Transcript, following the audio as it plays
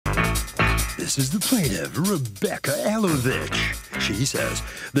This is the plaintiff, Rebecca Alovich. She says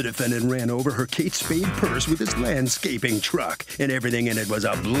the defendant ran over her Kate Spade purse with his landscaping truck, and everything in it was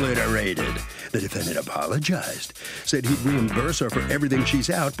obliterated. The defendant apologized, said he'd reimburse her for everything she's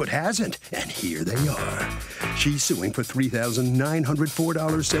out, but hasn't, and here they are. She's suing for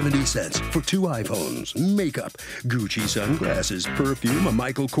 $3,904.70 for 2 iPhones, makeup, Gucci sunglasses, perfume, a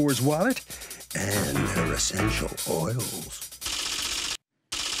Michael Kors wallet, and her essential oils.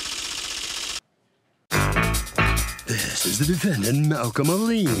 This is the defendant, Malcolm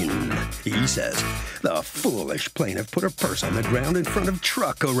Aline. He says the foolish plaintiff put her purse on the ground in front of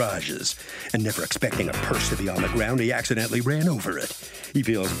truck garages, and never expecting a purse to be on the ground, he accidentally ran over it. He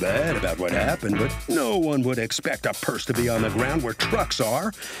feels bad about what happened, but no one would expect a purse to be on the ground where trucks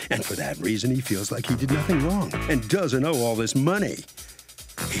are, and for that reason he feels like he did nothing wrong and doesn't owe all this money.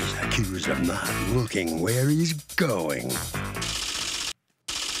 He's accused of not looking where he's going.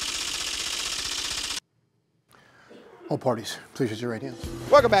 All parties, please raise your right hands.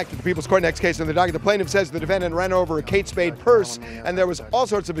 Welcome back to the People's Court. Next case on the docket. The plaintiff says the defendant ran over a Kate Spade purse and there was all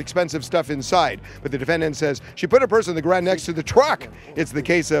sorts of expensive stuff inside. But the defendant says she put her purse on the ground next to the truck. It's the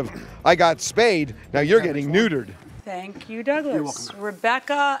case of, I got Spade, now you're getting neutered. Thank you, Douglas. You're welcome.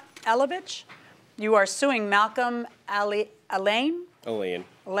 Rebecca Alovich, you are suing Malcolm Aline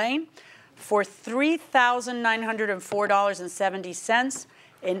for $3,904.70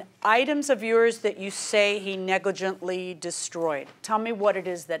 in items of yours that you say he negligently destroyed. Tell me what it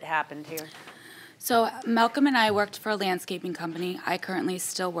is that happened here. So Malcolm and I worked for a landscaping company. I currently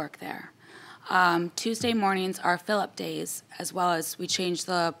still work there. Tuesday mornings are fill-up days, as well as we change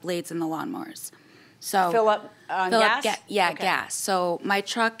the blades in the lawnmowers. So fill up gas? Yeah, okay. Gas. So my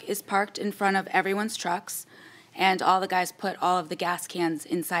truck is parked in front of everyone's trucks, and all the guys put all of the gas cans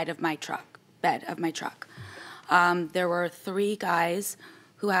inside of my truck, bed of my truck. There were 3 guys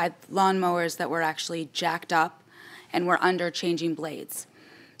who had lawnmowers that were actually jacked up and were under changing blades.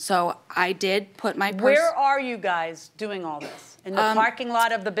 So I did put my purse... Where are you guys doing all this? In the parking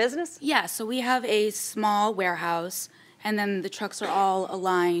lot of the business? Yeah, so we have a small warehouse, and then the trucks are all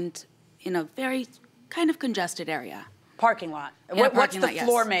aligned in a very kind of congested area. Parking lot. Yeah, What's the lot,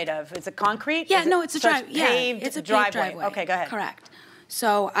 floor yes. made of? Is it concrete? Yeah, no, it's a driveway. Yeah, it's a paved driveway. Okay, go ahead. Correct.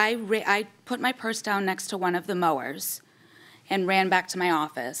 So I put my purse down next to one of the mowers and ran back to my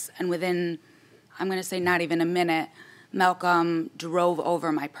office. And within, I'm going to say not even a minute, Malcolm drove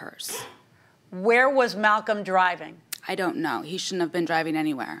over my purse. Where was Malcolm driving? I don't know. He shouldn't have been driving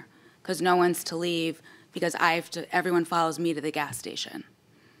anywhere because no one's to leave because everyone follows me to the gas station.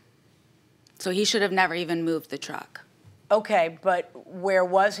 So he should have never even moved the truck. Okay, but where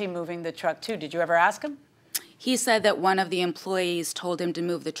was he moving the truck to? Did you ever ask him? He said that one of the employees told him to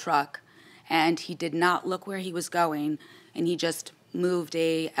move the truck, and he did not look where he was going, and he just moved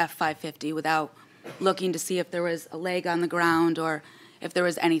a F-550 without looking to see if there was a leg on the ground or if there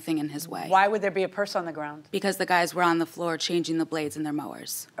was anything in his way. Why would there be a purse on the ground? Because the guys were on the floor changing the blades in their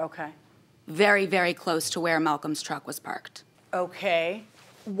mowers. Okay. Very, very close to where Malcolm's truck was parked. Okay.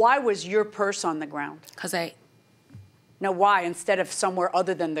 Why was your purse on the ground? Because Now, why instead of somewhere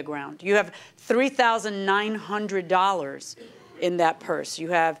other than the ground? You have $3,900 in that purse. You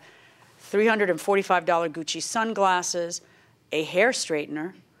have $345 Gucci sunglasses, a hair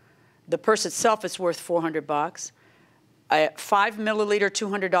straightener. The purse itself is worth $400. A 5-milliliter,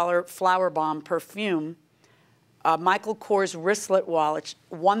 $200 Flower Bomb perfume, a Michael Kors wristlet wallet,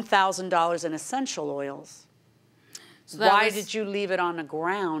 $1,000 in essential oils. So why did you leave it on the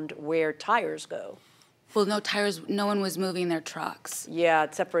ground where tires go? Well, no tires. No one was moving their trucks. Yeah,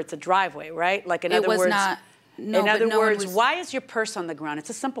 except for it's a driveway, right? Like in other words, why is your purse on the ground? It's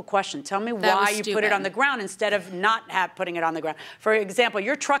a simple question. Tell me why you put it on the ground instead of not putting it on the ground. For example,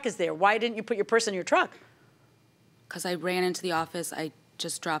 your truck is there. Why didn't you put your purse in your truck? Because I ran into the office. I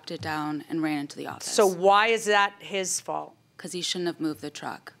just dropped it down and ran into the office. So why is that his fault? Because he shouldn't have moved the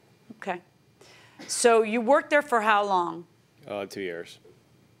truck. Okay. So you worked there for how long? 2 years.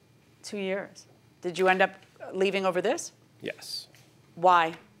 2 years. Did you end up leaving over this? Yes.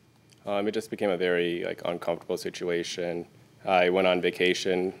 Why? It just became a very uncomfortable situation. I went on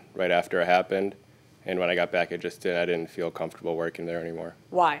vacation right after it happened, and when I got back, I didn't feel comfortable working there anymore.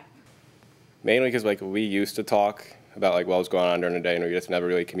 Why? Mainly because we used to talk about what was going on during the day, and we just never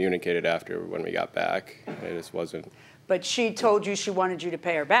really communicated after when we got back. It just wasn't. But she told you she wanted you to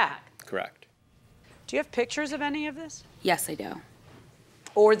pay her back. Correct. Do you have pictures of any of this? Yes, I do.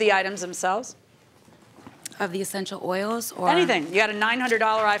 Or the items themselves? Of the essential oils or? Anything. You got a $900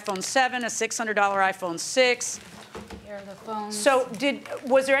 iPhone 7, a $600 iPhone 6. Here are the phones. So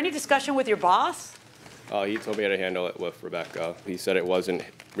was there any discussion with your boss? He told me how to handle it with Rebecca. He said it wasn't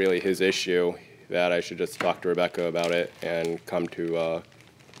really his issue, that I should just talk to Rebecca about it and come to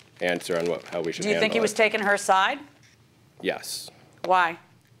answer on how we should handle it. Do you think he was taking her side? Yes. Why?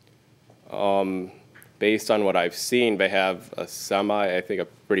 Based on what I've seen, they have I think, a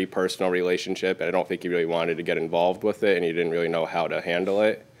pretty personal relationship, and I don't think he really wanted to get involved with it, and he didn't really know how to handle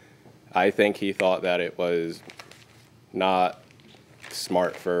it. I think he thought that it was not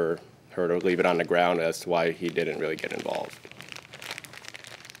smart for her to leave it on the ground as to why he didn't really get involved.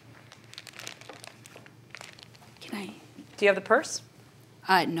 Can I? Do you have the purse?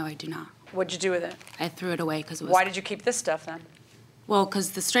 No, I do not. What'd you do with it? I threw it away because it was. Why did you keep this stuff then? Well,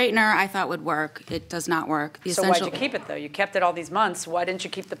 because the straightener I thought would work. It does not work. The So why'd you keep it though? You kept it all these months. Why didn't you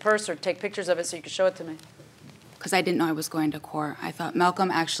keep the purse or take pictures of it so you could show it to me? Because I didn't know I was going to court. I thought Malcolm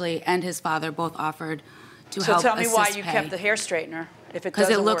actually and his father both offered to help So tell me why assist you pay. kept the hair straightener if it Because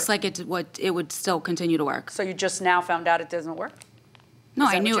doesn't it looks work. like it would still continue to work. So you just now found out it doesn't work? No,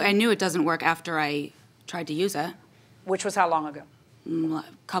 Is that what I knew it doesn't work after I tried to use it Which was how long ago? a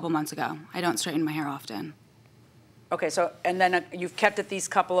couple months ago. I don't straighten my hair often. Okay, so, and then you've kept it these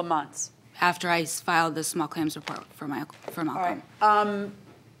couple of months. After I filed the small claims report for Malcolm. All right.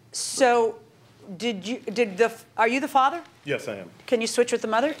 So are you the father? Yes, I am. Can you switch with the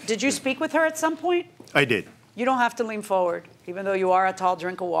mother? Did you speak with her at some point? I did. You don't have to lean forward, even though you are a tall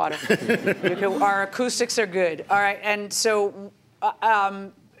drink of water. Our acoustics are good. All right, and so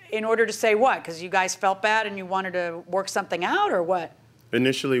in order to say what? Because you guys felt bad and you wanted to work something out, or what?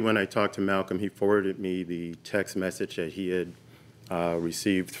 Initially, when I talked to Malcolm, he forwarded me the text message that he had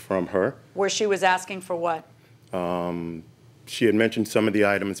received from her. Where she was asking for what? She had mentioned some of the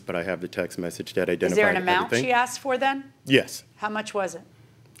items, but I have the text message that identified Is there an amount everything. she asked for then? Yes. How much was it?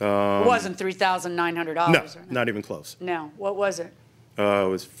 It wasn't $3,900. No, not even close. No, what was it? It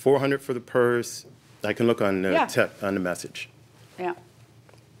was $400 for the purse. I can look on the Yeah. on the message. Yeah.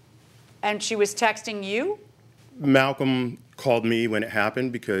 And she was texting you? Malcolm called me when it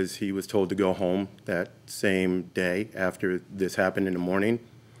happened because he was told to go home that same day after this happened in the morning.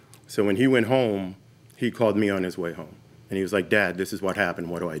 So when he went home, he called me on his way home. And he was like, "Dad, this is what happened.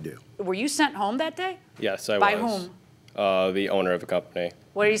 What do I do?" Were you sent home that day? Yes, I By was. whom? The owner of the company.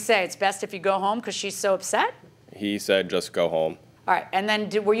 What did he say? It's best if you go home because she's so upset? He said, just go home. All right, and then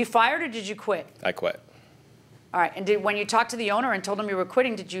were you fired or did you quit? I quit. All right, and when you talked to the owner and told him you were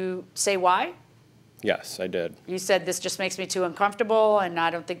quitting, did you say why? Yes, I did. You said, this just makes me too uncomfortable, and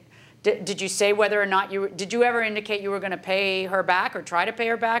I don't think, did you say whether or not did you ever indicate you were going to pay her back or try to pay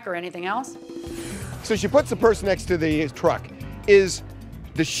her back or anything else? So she puts the purse next to the truck. Does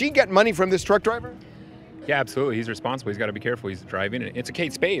she get money from this truck driver? Yeah, absolutely. He's responsible. He's got to be careful. He's driving. It's a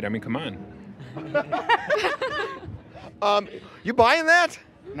Kate Spade. I mean, come on. You buying that?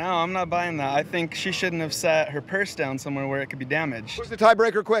 No, I'm not buying that. I think she shouldn't have set her purse down somewhere where it could be damaged. Who's the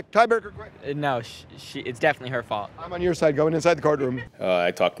tiebreaker quick? Tiebreaker quick. No, it's definitely her fault. I'm on your side, going inside the courtroom.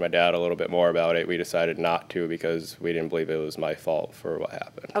 I talked to my dad a little bit more about it. We decided not to because we didn't believe it was my fault for what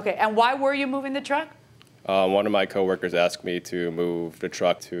happened. Okay, and why were you moving the truck? One of my coworkers asked me to move the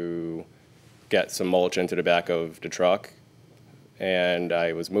truck to get some mulch into the back of the truck, and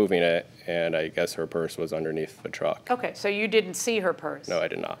I was moving it, and I guess her purse was underneath the truck. Okay, so you didn't see her purse? No, I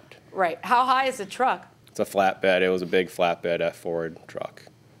did not. Right. How high is the truck? It's a flatbed. It was a big flatbed Ford truck.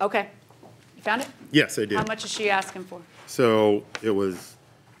 Okay. You found it? Yes, I did. How much is she asking for? So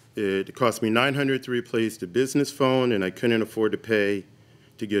it cost me $900 to replace the business phone, and I couldn't afford to pay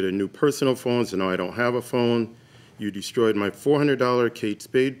to get a new personal phone, so now I don't have a phone. You destroyed my $400 Kate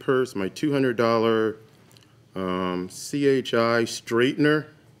Spade purse, my $200 CHI straightener,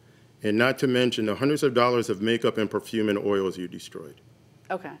 and not to mention the hundreds of dollars of makeup and perfume and oils you destroyed.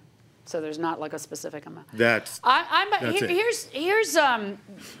 Okay. So there's not like a specific amount. That's it. Here's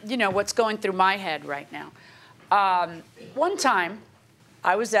you know, what's going through my head right now. One time,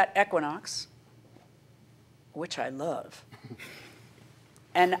 I was at Equinox, which I love,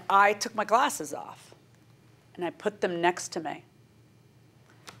 and I took my glasses off, and I put them next to me.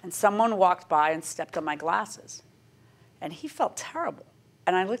 And someone walked by and stepped on my glasses, and he felt terrible.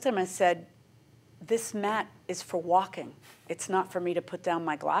 And I looked at him and said, "This mat is for walking. It's not for me to put down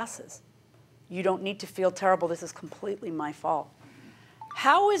my glasses. You don't need to feel terrible. This is completely my fault."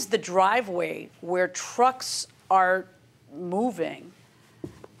 How is the driveway where trucks are moving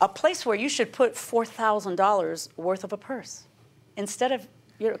a place where you should put $4,000 worth of a purse instead of,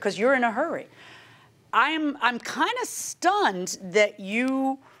 because you're in a hurry? I'm kind of stunned that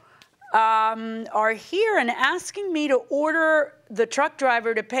you are here and asking me to order the truck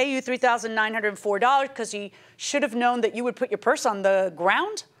driver to pay you $3,904 because he should have known that you would put your purse on the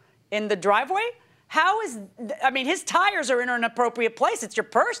ground in the driveway. How is, I mean, his tires are in an appropriate place. It's your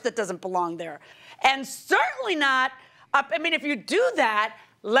purse that doesn't belong there. And certainly not, I mean, if you do that,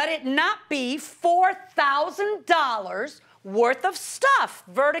 let it not be $4,000 worth of stuff.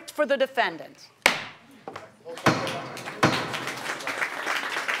 Verdict for the defendant.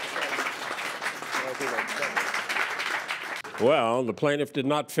 Well, the plaintiff did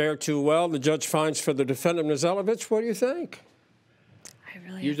not fare too well. The judge finds for the defendant, Ms. Elovich. What do you think? I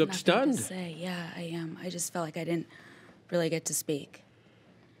really You have look nothing stunned. to say. Yeah, I am. I just felt like I didn't really get to speak.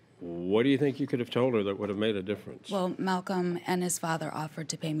 What do you think you could have told her that would have made a difference? Well, Malcolm and his father offered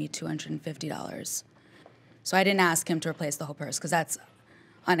to pay me $250. So I didn't ask him to replace the whole purse because that's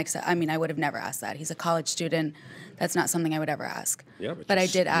unacceptable. I mean, I would have never asked that. He's a college student. That's not something I would ever ask. Yeah, but I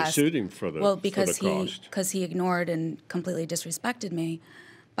did you ask. sued him for the, well, for because the cost. because he ignored and completely disrespected me.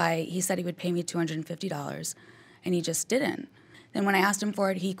 He said he would pay me $250, and he just didn't. Then when I asked him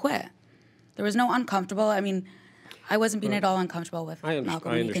for it, he quit. There was no uncomfortable. I mean, I wasn't being at all uncomfortable with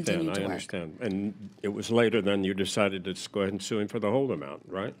Malcolm when he continued to work. I understand. And it was later then you decided to go ahead and sue him for the whole amount,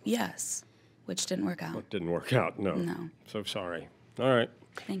 right? Yes, which didn't work out. Well, it didn't work out, no. No. So sorry. All right.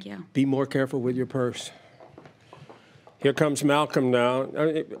 Thank you. Be more careful with your purse. Here comes Malcolm now. I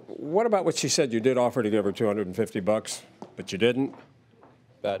mean, what about what she said? You did offer to give her $250, but you didn't?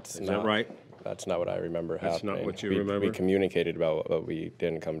 Is that right? That's not what I remember happening. That's not what you remember? We communicated about, but we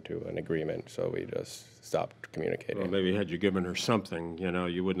didn't come to an agreement, so we just stopped communicating. Well, maybe had you given her something, you know,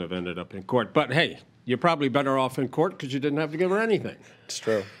 you wouldn't have ended up in court. But hey, you're probably better off in court because you didn't have to give her anything. It's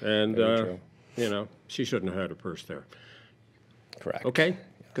true. And, Very true. you know, she shouldn't have had her purse there. Correct. Okay? Yes.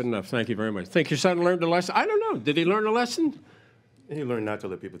 Good enough. Thank you very much. Think your son learned a lesson? I don't know. Did he learn a lesson? He learned not to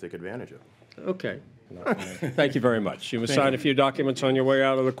let people take advantage of him. Okay. Thank you very much. You must sign a few documents on your way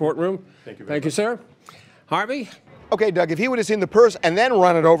out of the courtroom. Thank you very much. Thank you, sir. Harvey? Okay, Doug, if he would have seen the purse and then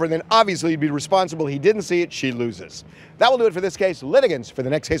run it over, then obviously he'd be responsible. He didn't see it. She loses. That will do it for this case. Litigants for the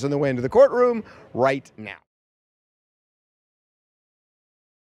next case on the way into the courtroom right now.